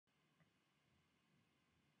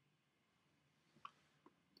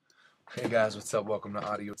Hey guys, what's up? Welcome to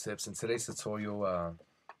Audio Tips. In today's tutorial,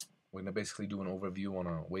 we're gonna basically do an overview on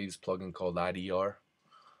a Waves plugin called IDR.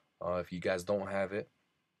 If you guys don't have it,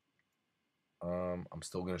 I'm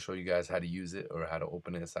still gonna show you guys how to use it or how to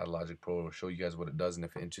open it inside Logic Pro, or show you guys what it does, and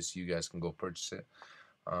if it interests you, you guys can go purchase it.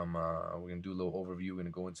 We're gonna do a little overview. We're gonna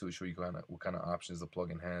go into it, show you what kind of options the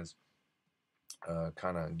plugin has,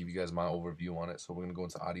 kind of give you guys my overview on it. So we're gonna go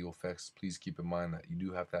into audio effects. Please keep in mind that you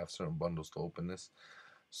do have to have certain bundles to open this.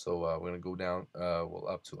 So we're gonna go down,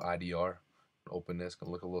 up to IDR, open this.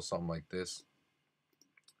 Gonna look a little something like this.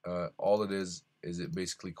 All it is it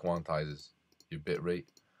basically quantizes your bit rate.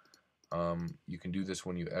 You can do this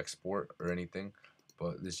when you export or anything,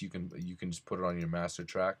 but this you can just put it on your master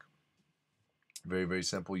track. Very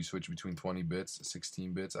simple. You switch between 20 bits,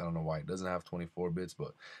 16 bits. I don't know why it doesn't have 24 bits,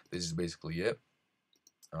 but this is basically it.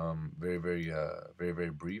 Very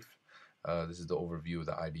brief. This is the overview of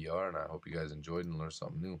the IDR, and I hope you guys enjoyed and learned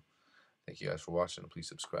something new. Thank you guys for watching, and please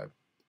subscribe.